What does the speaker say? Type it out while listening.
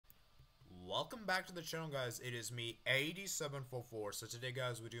Welcome back to the channel, guys. It is me, 8744. So today,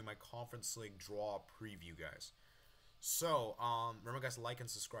 guys, we're doing my Conference League draw preview, guys. So, remember, guys, like and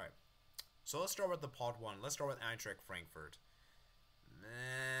subscribe. So let's start with the pod one. Let's start with Eintracht Frankfurt.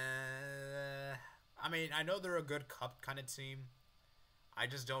 I mean, I know they're a good cup kind of team. I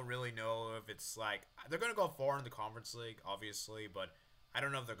just don't really know if it's like they're gonna go far in the Conference League, obviously, but I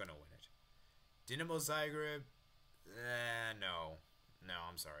don't know if they're gonna win it. Dinamo Zagreb, no. No,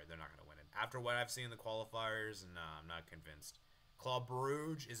 I'm sorry. They're not going to win it. After what I've seen in the qualifiers, nah, I'm not convinced. Club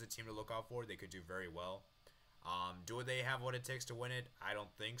Brugge is a team to look out for. They could do very well. Do they have what it takes to win it? I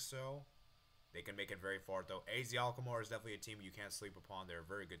don't think so. They can make it very far, though. AZ Alkmaar is definitely a team you can't sleep upon. They're a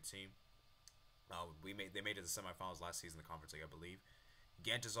very good team. They made it to the semifinals last season in the Conference League, I believe.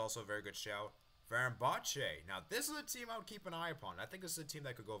 Ghent is also a very good shout. Fenerbahce. Now, this is a team I would keep an eye upon. I think this is a team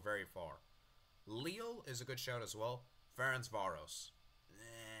that could go very far. Lille is a good shout as well. Ferencváros.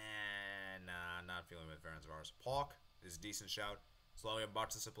 Nah, not feeling with Ferencváros. PAOK is a decent shout. Slavia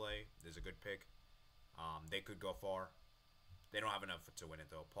Bratislava is a good pick. They could go far. They don't have enough to win it,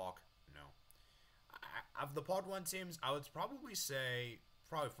 though. PAOK, no. Of the pod 1 teams, I would probably say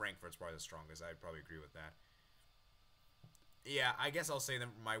Frankfurt's probably the strongest. I'd probably agree with that. Yeah, I guess I'll say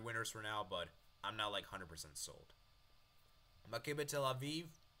them my winners for now, but I'm not like 100% sold. Maccabi Tel Aviv,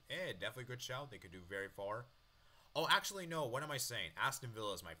 definitely a good shout. They could do very far. Oh, actually, no. What am I saying? Aston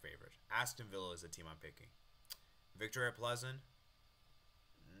Villa is my favorite. Aston Villa is the team I'm picking. Victoria Pleasant.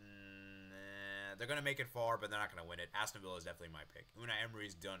 They're going to make it far, but they're not going to win it. Aston Villa is definitely my pick. Unai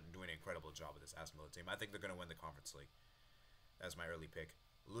Emery's doing an incredible job with this Aston Villa team. I think they're going to win the Conference League. That's my early pick.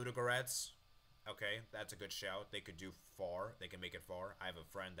 Ludogorets. Okay, that's a good shout. They could do far. They can make it far. I have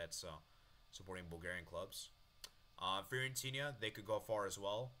a friend that's supporting Bulgarian clubs. Fiorentina, they could go far as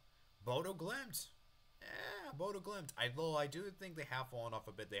well. Bodo Glimt. Yeah, Bodo Glimt. Although I do think they have fallen off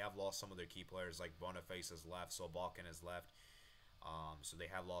a bit. They have lost some of their key players, like Boniface has left, so Balkan has left. So they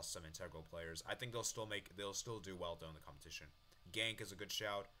have lost some integral players. I think they'll still do well though in the competition. Genk is a good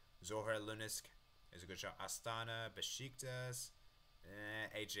shout. Zohar Lunisk is a good shout. Astana, Besiktas,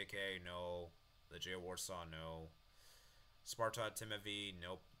 HJK, no. Legia Warsaw, no. Sparta Timivi,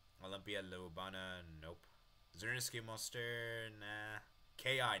 nope. Olympia Ljubljana, nope. Zrinjski Mostar, nah.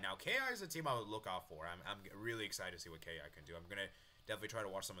 KI. Now, KI is a team I would look out for. I'm really excited to see what KI can do. I'm going to definitely try to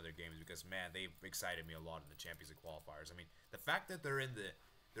watch some of their games because, man, they've excited me a lot in the Champions League qualifiers. I mean, the fact that they're in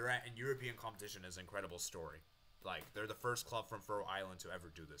European competition is an incredible story. Like, they're the first club from Faroe Island to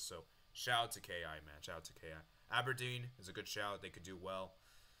ever do this. So, shout out to KI, man. Shout out to KI. Aberdeen is a good shout. They could do well.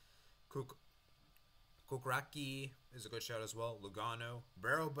 Kukraki is a good shout as well. Lugano.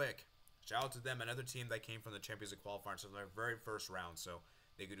 Berobik. Shout out to them, another team that came from the Champions League qualifiers in their very first round, so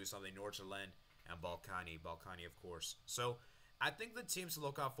they could do something. Nordsjælland and Balkani, of course. So I think the teams to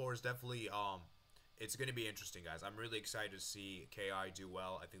look out for is definitely it's going to be interesting, guys. I'm really excited to see KI do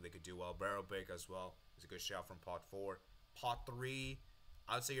well. I think they could do well. Berobik as well is a good shout from pot 4. Pot 3,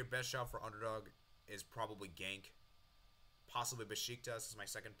 I would say your best shout for underdog is probably Genk. Possibly Besiktas is my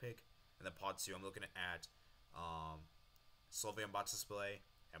second pick, and then pot 2 I'm looking at Slavia Bratislava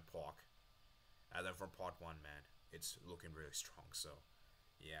and PAOK. And then from part 1, man, it's looking really strong. So,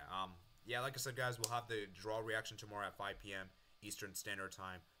 yeah, like I said, guys, we'll have the draw reaction tomorrow at 5 p.m. Eastern Standard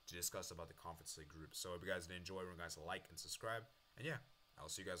Time to discuss about the Conference League group. So, if you guys did enjoy, remember, guys, to like and subscribe. And yeah, I'll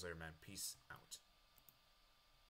see you guys later, man. Peace out.